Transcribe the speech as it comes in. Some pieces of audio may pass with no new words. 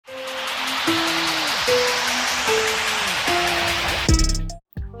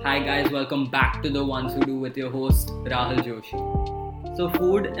Hi guys, welcome back to the Ones Who Do with your host Rahul Joshi. So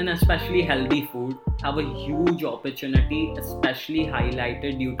food and especially healthy food have a huge opportunity, especially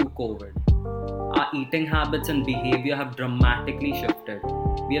highlighted due to COVID. Our eating habits and behavior have dramatically shifted.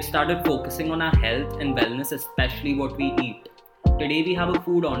 We have started focusing on our health and wellness, especially what we eat. Today we have a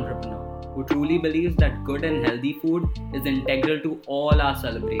food entrepreneur who truly believes that good and healthy food is integral to all our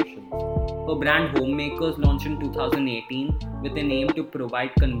celebrations. Her brand Homemakerz launched in 2018 with an aim to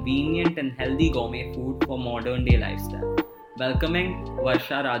provide convenient and healthy gourmet food for modern day lifestyle. Welcoming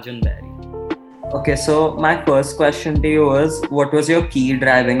Varsha Rajan Berry. Okay, so my first question to you is, what was your key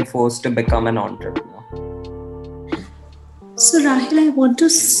driving force to become an entrepreneur? So, Rahil, I want to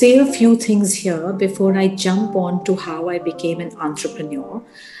say a few things here before I jump on to how I became an entrepreneur.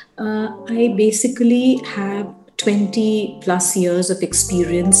 I basically have 20 plus years of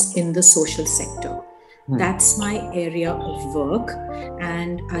experience in the social sector. That's my area of work,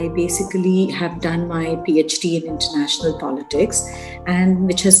 and I basically have done my PhD in international politics, and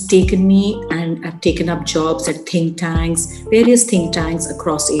which has taken me, and I've taken up jobs at think tanks, various think tanks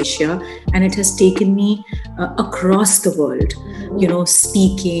across Asia, and it has taken me across the world,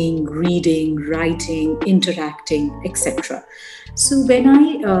 speaking, reading, writing, interacting, etc. So when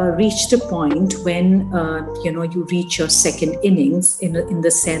I reached a point when you reach your second innings in the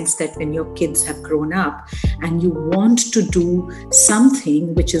sense that when your kids have grown up and you want to do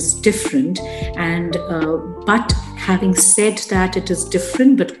something which is different, and but having said that it is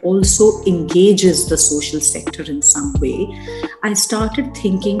different but also engages the social sector in some way, I started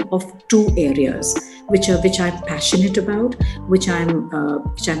thinking of two areas which I'm passionate about, which I'm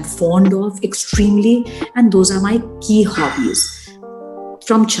fond of extremely, and those are my key hobbies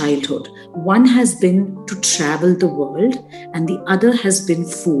from childhood. One has been to travel the world, and the other has been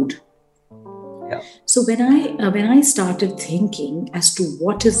food. Yeah. So when I started thinking as to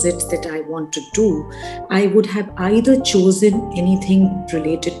what is it that I want to do, I would have either chosen anything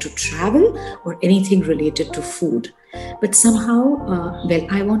related to travel or anything related to food. But somehow,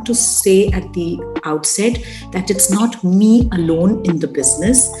 I want to say at the outset that it's not me alone in the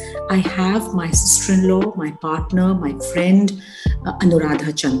business. I have my sister-in-law, my partner, my friend,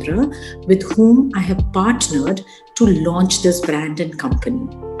 Anuradha Chandra, with whom I have partnered to launch this brand and company.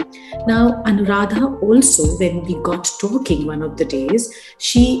 Now, Anuradha also, when we got talking one of the days,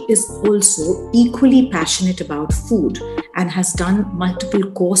 she is also equally passionate about food and has done multiple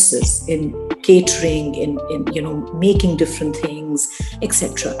courses in catering, in making different things,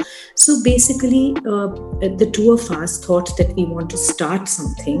 etc. So basically, the two of us thought that we want to start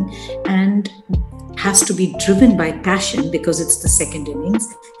something and has to be driven by passion because it's the second innings,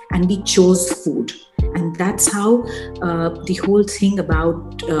 and we chose food. And that's how the whole thing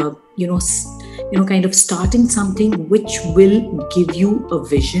about kind of starting something which will give you a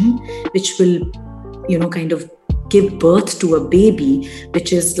vision, which will kind of give birth to a baby,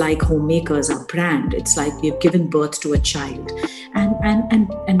 which is like Homemakerz, our brand. It's like we've given birth to a child,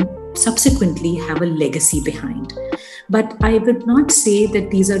 and subsequently have a legacy behind. But I would not say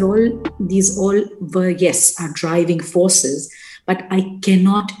that these all were, yes, are driving forces, but I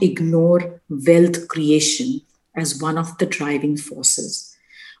cannot ignore wealth creation as one of the driving forces.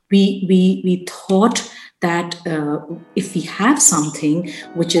 We thought that if we have something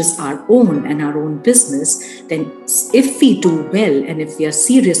which is our own and our own business, then if we do well and if we are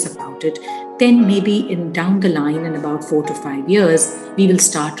serious about it, then maybe in down the line in about 4 to 5 years, we will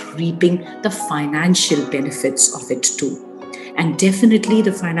start reaping the financial benefits of it too. And definitely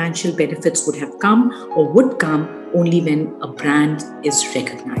the financial benefits would have come or would come only when a brand is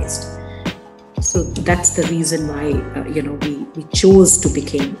recognized. So that's the reason why we chose to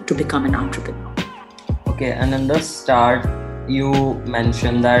become an entrepreneur. Okay, and in the start, you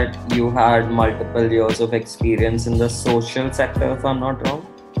mentioned that you had multiple years of experience in the social sector, if I'm not wrong.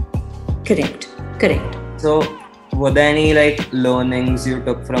 Correct. So, were there any learnings you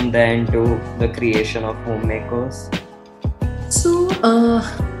took from there into the creation of Homemakerz? So,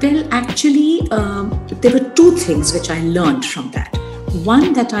 actually, there were two things which I learned from that.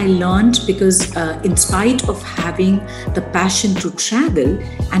 One that I learned because in spite of having the passion to travel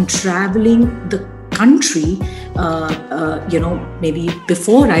and traveling the country, maybe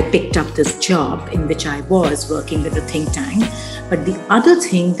before I picked up this job in which I was working with a think tank, but the other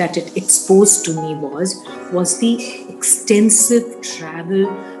thing that it exposed to me was the extensive travel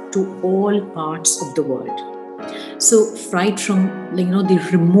to all parts of the world. So right from the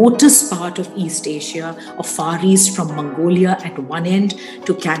remotest part of East Asia or Far East, from Mongolia at one end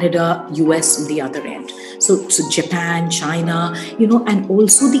to Canada, US on the other end. So Japan, China, and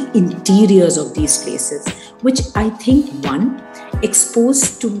also the interiors of these places, which I think, one,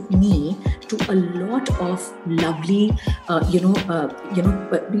 exposed to me to a lot of lovely,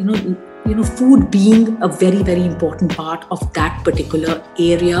 food being a very, very important part of that particular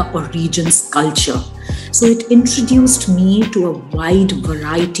area or region's culture. So it introduced me to a wide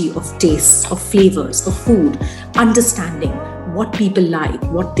variety of tastes, of flavors, of food, understanding what people like,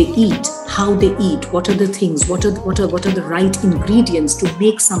 what they eat, how they eat, what are the things, what are the right ingredients to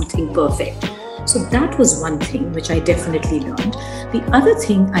make something perfect. So that was one thing which I definitely learned. The other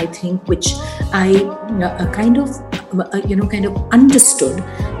thing I think which I kind of understood,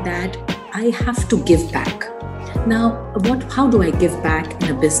 that I have to give back. Now, how do I give back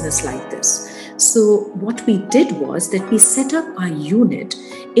in a business like this? So what we did was that we set up our unit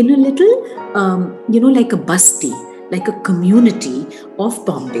in a little, like a basti, like a community of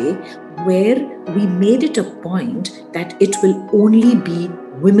Bombay, where we made it a point that it will only be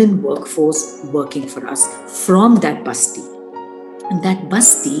women workforce working for us from that basti. And that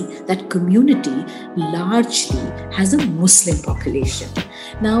basti, that community, largely has a Muslim population.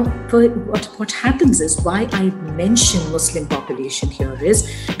 Now, what happens is, why I mention Muslim population here is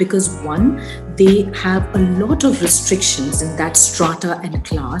because, one, they have a lot of restrictions in that strata and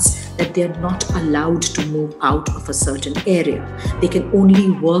class, that they are not allowed to move out of a certain area. They can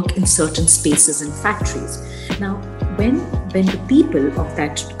only work in certain spaces and factories. Now, when the people of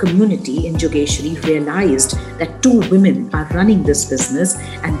that community in Jogeshwari realized that two women are running this business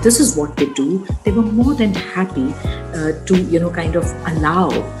and this is what they do, they were more than happy to kind of allow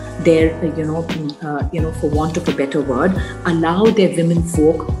their for want of a better word, allow their women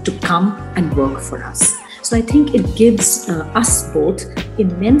folk to come and work for us. So I think it gives us both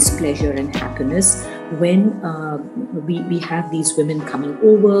immense pleasure and happiness when we have these women coming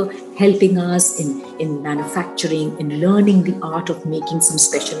over, helping us in manufacturing, in learning the art of making some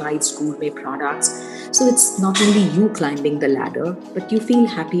specialized gourmet products. So it's not only you climbing the ladder, but you feel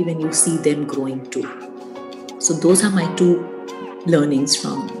happy when you see them growing too. So those are my two learnings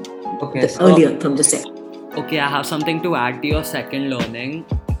from the set. Okay, I have something to add to your second learning.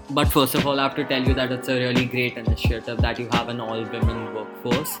 But first of all, I have to tell you that it's a really great initiative that you have an all-women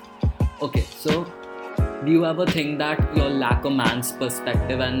workforce. Okay, so do you ever think that you lack a man's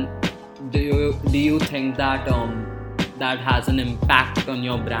perspective, and do you think that that has an impact on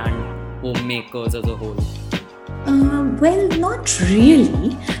your brand, Homemakerz, as a whole? Well, not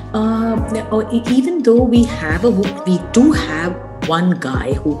really. Even though we do have one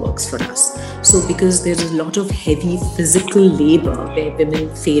guy who works for us. So because there's a lot of heavy physical labor where women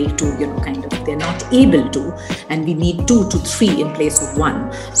fail to, they're not able to, and we need 2 to 3 in place of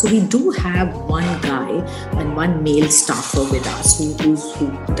 1. So we do have one guy and one male staffer with us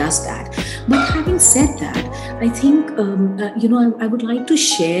who does that. But having said that, I think, I would like to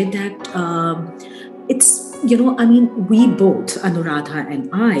share that it's, we both, Anuradha and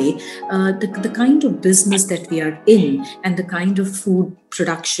I, the kind of business that we are in and the kind of food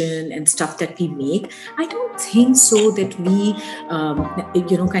production and stuff that we make, I don't think so that we,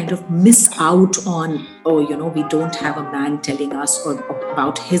 kind of miss out on, we don't have a man telling us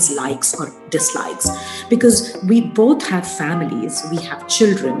about his likes or dislikes. Because we both have families, we have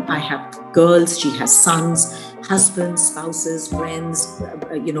children, I have girls, she has sons, husbands, spouses, friends,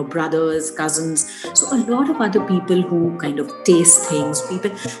 brothers, cousins. So a lot of other people who kind of taste things,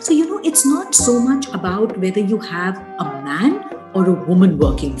 people. So, it's not so much about whether you have a man or a woman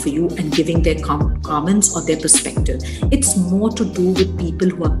working for you and giving their comments or their perspective. It's more to do with people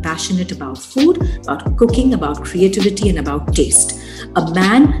who are passionate about food, about cooking, about creativity, and about taste. A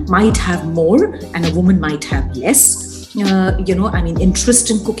man might have more and a woman might have less.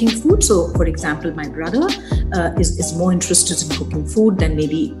 Interest in cooking food. So, for example, my brother is more interested in cooking food than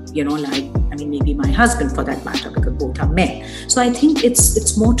maybe, maybe my husband for that matter, because both are men. So I think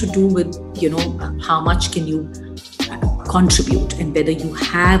it's more to do with, how much can you contribute and whether you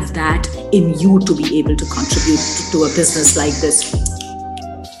have that in you to be able to contribute to a business like this.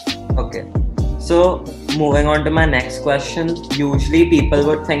 Okay. So, moving on to my next question, usually people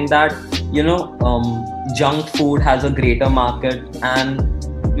would think that, junk food has a greater market and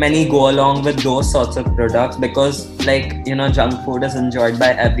many go along with those sorts of products because junk food is enjoyed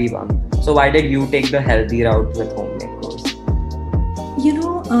by everyone. So why did you take the healthy route with Homemakerz?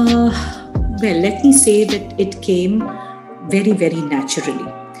 Well, let me say that it came very, very naturally.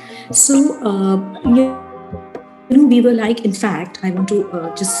 So, we were like, in fact, I want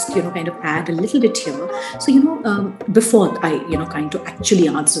to just, kind of add a little bit here. So, before I, kind of actually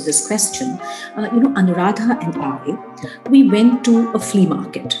answer this question, Anuradha and I, we went to a flea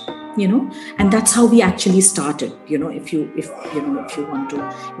market. and that's how we actually started. If you want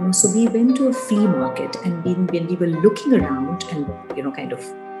to, so we went to a flea market, and when we were looking around and kind of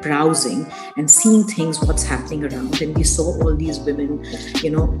browsing and seeing things, what's happening around, and we saw all these women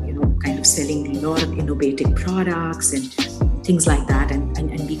kind of selling a lot of innovative products and things like that,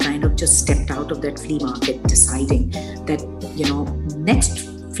 and we kind of just stepped out of that flea market deciding that next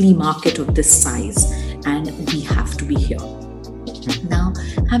flea market of this size, and we have to be here. Now,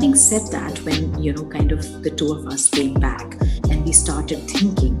 having said that, when kind of the two of us came back and we started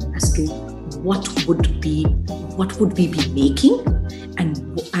thinking as to what would we be making, and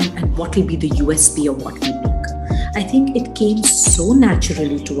what will be the USP of what we make, I think it came so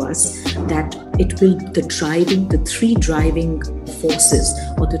naturally to us that the three driving forces,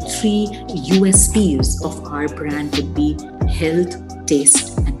 or the three USPs of our brand would be health,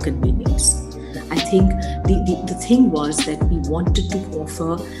 taste, and convenience. I think the thing was that we wanted to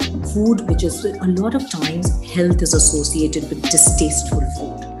offer food, which is a lot of times health is associated with distasteful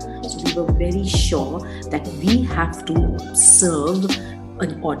food. So we were very sure that we have to serve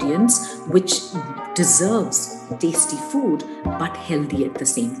an audience which deserves tasty food but healthy at the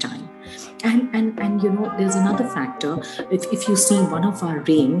same time. And there's another factor. If you see, one of our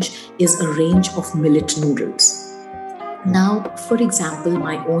range is a range of millet noodles. Now, for example,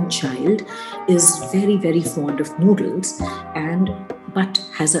 my own child is very, very fond of noodles, but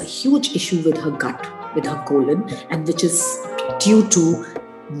has a huge issue with her gut, with her colon, and which is due to,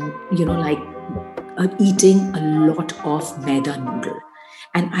 eating a lot of maida noodle.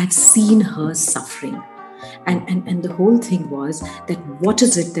 And I've seen her suffering. And the whole thing was that what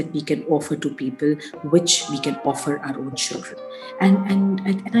is it that we can offer to people which we can offer our own children? And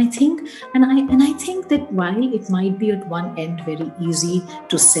I think that while it might be at one end very easy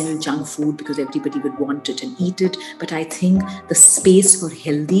to sell junk food because everybody would want it and eat it, but I think the space for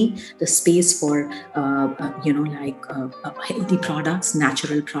healthy, the space for healthy products,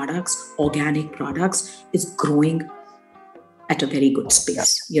 natural products, organic products is growing at a very good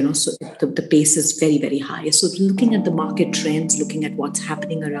space, so the pace is very, very high. So looking at the market trends, looking at what's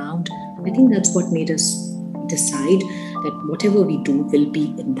happening around, I think that's what made us decide that whatever we do will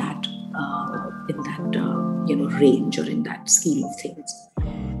be in that range, or in that scheme of things.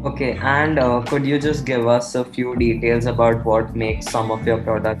 Okay, and could you just give us a few details about what makes some of your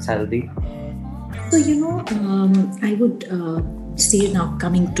products healthy? So, I would say now,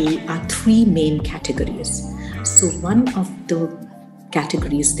 coming to our three main categories. So one of the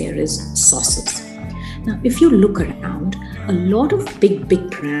categories there is sauces. Now, if you look around, a lot of big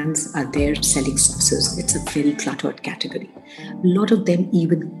brands are there selling sauces. It's a very cluttered category. A lot of them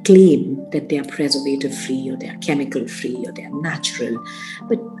even claim that they are preservative free, or they are chemical free, or they are natural.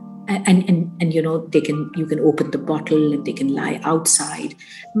 But you can open the bottle and they can lie outside.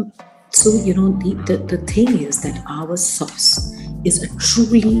 So the thing is that our sauce is a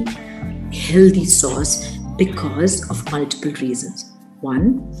truly healthy sauce because of multiple reasons.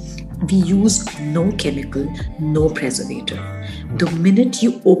 One, we use no chemical, no preservative. The minute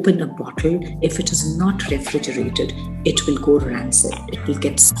you open a bottle, if it is not refrigerated, it will go rancid. It will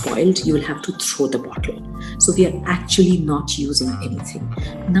get spoiled. You will have to throw the bottle. So we are actually not using anything.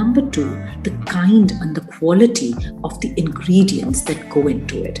 Number two, the kind and the quality of the ingredients that go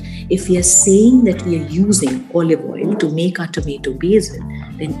into it. If we are saying that we are using olive oil to make our tomato basil,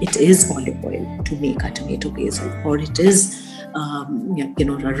 then it is olive oil to make our tomato basil, or it is a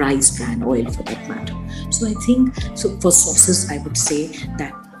rice bran oil for that matter. So I think, for sauces, I would say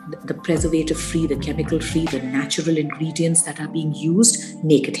that the preservative-free, the chemical-free, the natural ingredients that are being used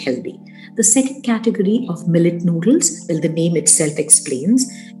make it healthy. The second category of millet noodles, well, the name itself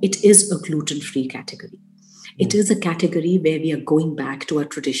explains, it is a gluten-free category. It is a category where we are going back to our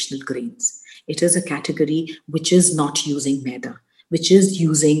traditional grains. It is a category which is not using maida, which is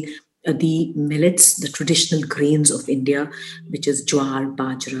using the millets, the traditional grains of India, which is jowar,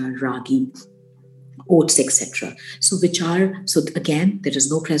 bajra, ragi, oats, etc. So again, there is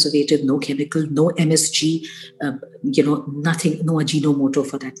no preservative, no chemical, no MSG, nothing, no Ajinomoto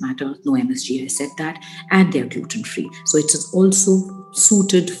for that matter, no MSG, I said that, and they're gluten-free. So it is also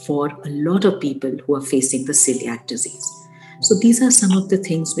suited for a lot of people who are facing the celiac disease. So these are some of the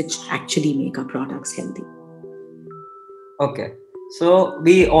things which actually make our products healthy. Okay. So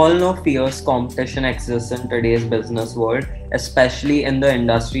we all know fierce competition exists in today's business world, especially in the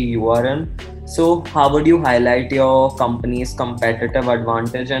industry you are in. So how would you highlight your company's competitive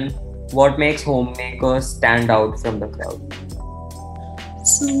advantage, and what makes Homemakerz stand out from the crowd?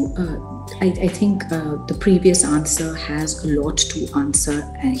 So I think the previous answer has a lot to answer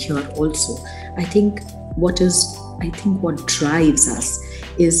here also. I think what drives us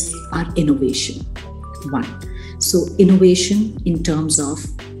is our innovation. One. So innovation in terms of,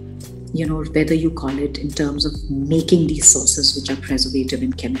 whether you call it in terms of making these sauces which are preservative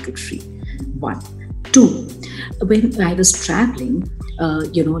and chemical free. One. Two, when I was traveling,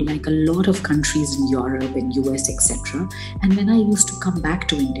 like a lot of countries in Europe and US, etc. And when I used to come back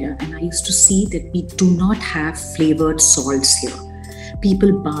to India and I used to see that we do not have flavored salts here.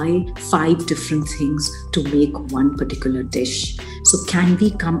 People buy 5 different things to make one particular dish. So can we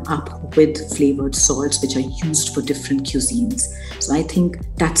come up with flavored salts which are used for different cuisines? So I think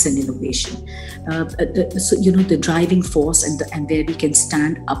that's an innovation. The driving force and where we can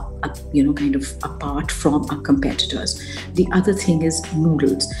stand up, kind of apart from our competitors. The other thing is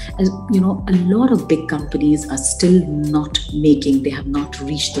noodles. As a lot of big companies are still not making, they have not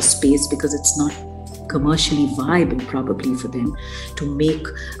reached the space because it's not commercially viable probably for them to make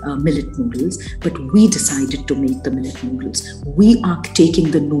millet noodles, but we decided to make the millet noodles. We are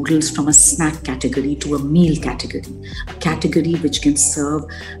taking the noodles from a snack category to a meal category, a category which can serve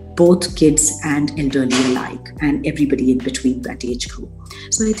both kids and elderly alike and everybody in between that age group.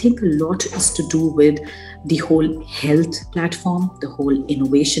 So I think a lot is to do with the whole health platform, the whole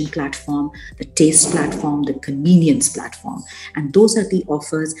innovation platform, the taste platform, the convenience platform. And those are the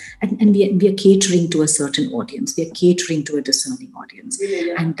offers. And we are catering to a certain audience. We are catering to a discerning audience.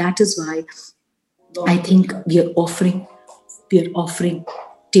 And that is why I think we are offering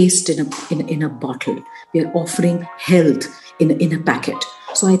taste in a bottle. We are offering health in a packet.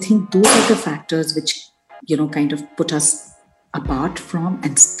 So I think those are the factors which, kind of put us apart from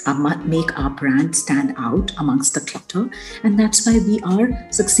and make our brand stand out amongst the clutter. And that's why we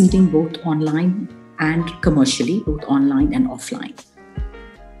are succeeding both online and commercially, both online and offline.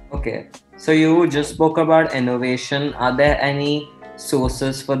 Okay. So you just spoke about innovation. Are there any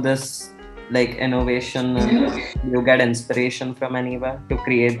sources for this, like innovation? You get inspiration from anywhere to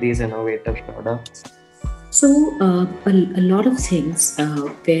create these innovative products? So a lot of things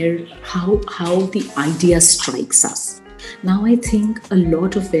where how the idea strikes us. Now I think a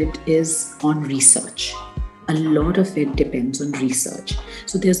lot of it is on research. A lot of it depends on research.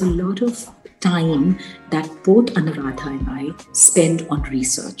 So there's a lot of time that both Anuradha and I spend on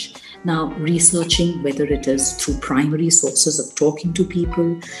research. Now, researching, whether it is through primary sources of talking to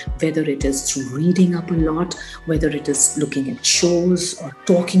people, whether it is through reading up a lot, whether it is looking at shows or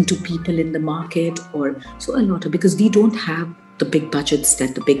talking to people in the market, or so a lot of, because we don't have the big budgets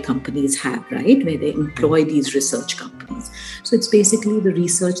that the big companies have, right? Where they employ these research companies. So it's basically the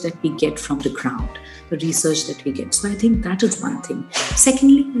research that we get from the ground, the research that we get. So I think that is one thing.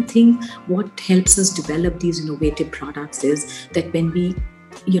 Secondly, I think what helps us develop these innovative products is that when we,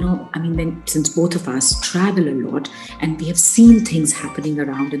 since both of us travel a lot and we have seen things happening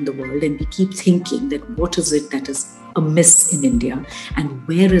around in the world, and we keep thinking that what is it that is amiss in India and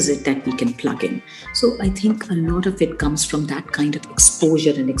where is it that we can plug in. So I think a lot of it comes from that kind of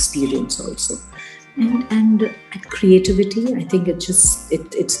exposure and experience also. And creativity, I think it's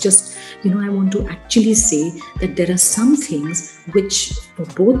just, I want to actually say that there are some things which for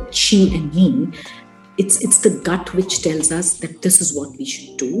both she and me, it's the gut which tells us that this is what we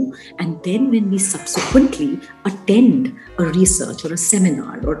should do. And then when we subsequently attend a research or a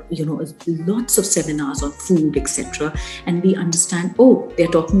seminar or, lots of seminars on food, etc., and we understand, they're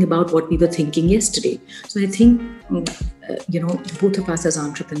talking about what we were thinking yesterday. So I think, both of us as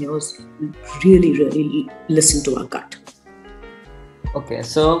entrepreneurs really, really listen to our gut. Okay,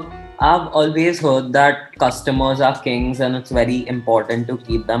 so I've always heard that customers are kings and it's very important to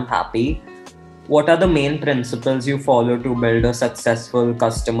keep them happy. What are the main principles you follow to build a successful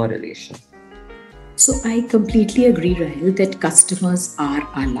customer relation? So I completely agree, Rahil, that customers are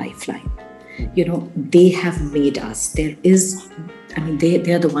our lifeline. They have made us. They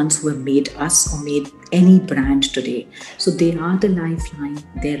are the ones who have made us or made any brand today. So they are the lifeline.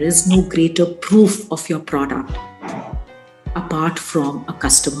 There is no greater proof of your product apart from a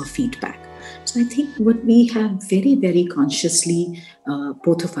customer feedback. So I think what we have very, very consciously,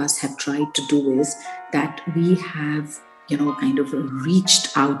 both of us have tried to do is that we have, kind of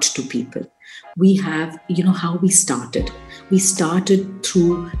reached out to people. We have, how we started. We started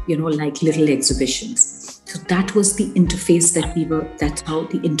through, like little exhibitions. So that was the interface that's how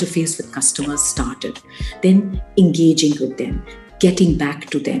the interface with customers started. Then engaging with them, getting back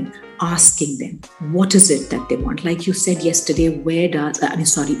to them, asking them, what is it that they want? Like you said yesterday,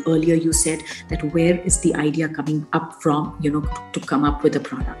 earlier you said that where is the idea coming up from, to come up with a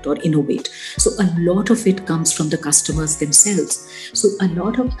product or innovate. So a lot of it comes from the customers themselves. So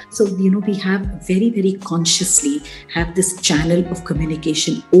we have very, very consciously have this channel of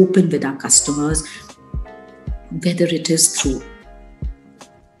communication open with our customers, whether it is through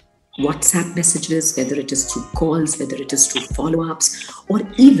WhatsApp messages, whether it is through calls, whether it is through follow-ups, or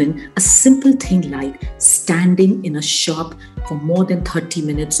even a simple thing like standing in a shop for more than 30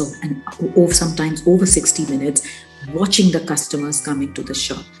 minutes or sometimes over 60 minutes, watching the customers come into the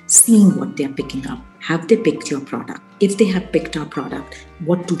shop, seeing what they're picking up. Have they picked your product? If they have picked our product,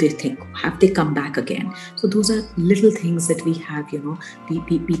 what do they think? Have they come back again? So those are little things that we have, we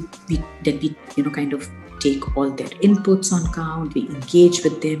kind of take all their inputs on count, we engage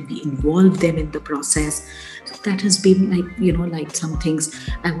with them, we involve them in the process. So that has been like some things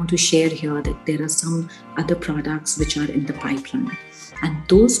I want to share here, that there are some other products which are in the pipeline. And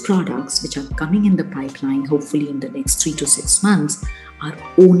those products which are coming in the pipeline, hopefully in the next 3 to 6 months, are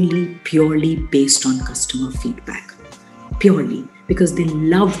only purely based on customer feedback. Purely because they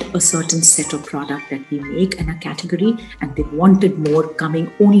loved a certain set of product that we make in a category, and they wanted more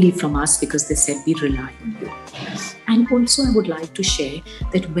coming only from us because they said we rely on you. And also I would like to share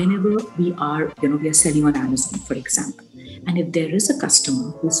that whenever we are selling on Amazon, for example, and if there is a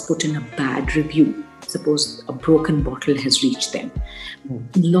customer who's put in a bad review, suppose a broken bottle has reached them,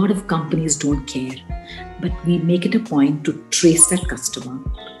 a lot of companies don't care, but we make it a point to trace that customer,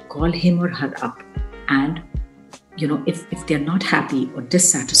 call him or her up, and if they're not happy or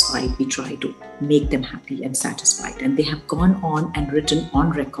dissatisfied, we try to make them happy and satisfied. And they have gone on and written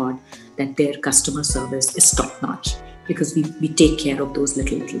on record that their customer service is top-notch, because we take care of those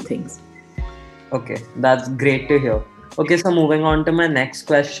little things. Okay, that's great to hear. Okay, so moving on to my next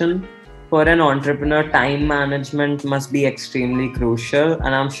question. For an entrepreneur, time management must be extremely crucial.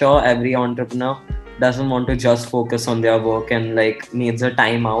 And I'm sure every entrepreneur doesn't want to just focus on their work and needs a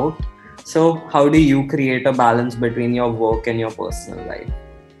time out. So how do you create a balance between your work and your personal life?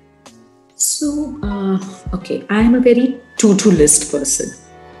 So, I am a very to-do list person.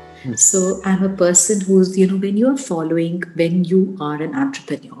 So I'm a person who's, when you are an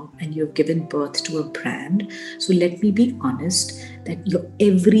entrepreneur and you've given birth to a brand, so let me be honest that your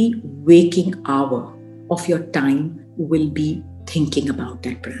every waking hour of your time will be thinking about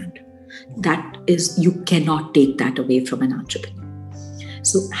that brand. That is, you cannot take that away from an entrepreneur.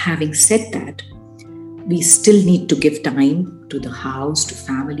 So having said that, we still need to give time to the house, to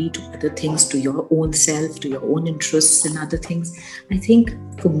family, to other things, to your own self, to your own interests and other things. I think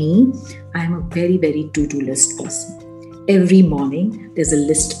for me, I'm a very, very to-do list person. Every morning, there's a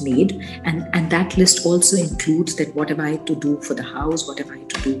list made, and that list also includes that what am I to do for the house, what am I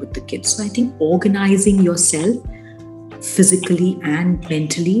to do with the kids. So I think organizing yourself physically and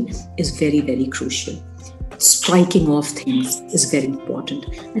mentally is very, very crucial. Striking off things is very important.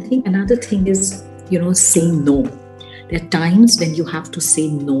 I think another thing is, saying no. There are times when you have to say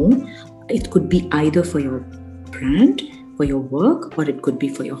no. It could be either for your brand, for your work, or it could be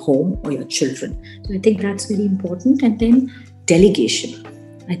for your home or your children. So I think that's very important. And then delegation.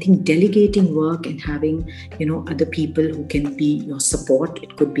 I think delegating work and having, other people who can be your support.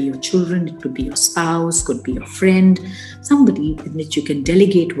 It could be your children, it could be your spouse, could be your friend, somebody in which you can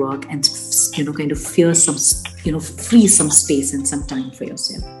delegate work and, kind of free some space and some time for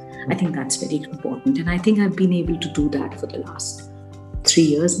yourself. I think that's very important. And I think I've been able to do that for the last 3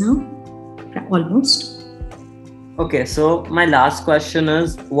 years now, almost. Okay, so my last question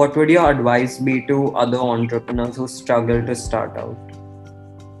is, what would your advice be to other entrepreneurs who struggle to start out?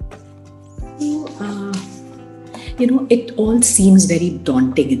 It all seems very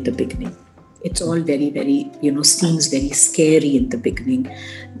daunting in the beginning. It's all very, very, seems very scary in the beginning.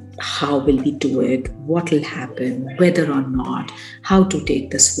 How will we do it? What will happen? Whether or not? How to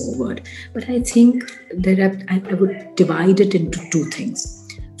take this forward? But I think I would divide it into 2 things.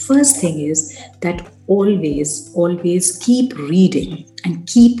 First thing is that always keep reading and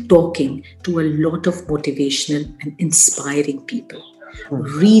keep talking to a lot of motivational and inspiring people.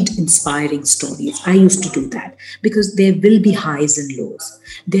 Read inspiring stories. I used to do that because there will be highs and lows.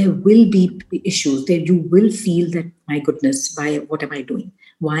 There will be issues. There you will feel that, my goodness, what am I doing?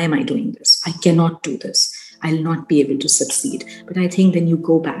 Why am I doing this? I cannot do this. I'll not be able to succeed. But I think when you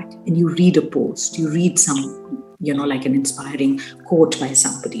go back and you read a post, you read some, like an inspiring quote by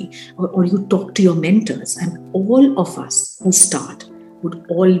somebody, or you talk to your mentors, and all of us who start would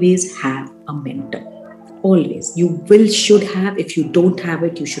always have a mentor. Always. You should have. If you don't have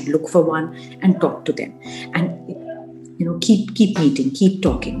it, you should look for one and talk to them. And keep meeting, keep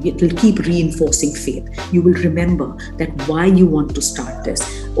talking. It will keep reinforcing faith. You will remember that why you want to start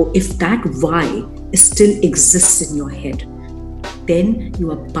this. Or if that why still exists in your head, then you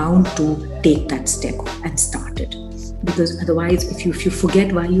are bound to take that step and start it. Because otherwise, if you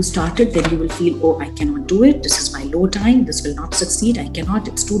forget why you started, then you will feel, I cannot do it. This is my low time. This will not succeed. I cannot.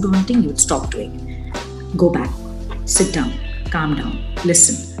 It's too daunting. You will stop doing it. Go back, sit down, calm down,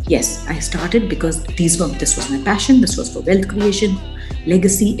 listen. Yes, I started because this was my passion, this was for wealth creation,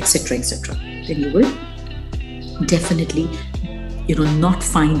 legacy, etc., etc. Then you will definitely, not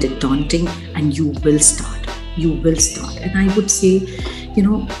find it daunting, and you will start. And I would say,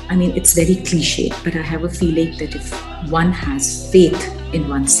 it's very cliche, but I have a feeling that if one has faith in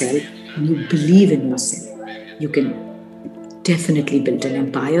oneself and you believe in yourself, you can definitely build an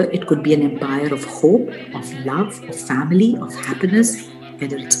empire. It could be an empire of hope, of love, of family, of happiness,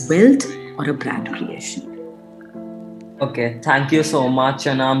 whether it's wealth or a brand creation. Okay, thank you so much,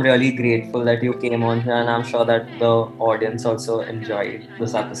 and I'm really grateful that you came on here, and I'm sure that the audience also enjoyed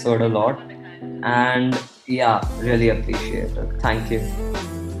this episode a lot. And yeah, really appreciate it. Thank you.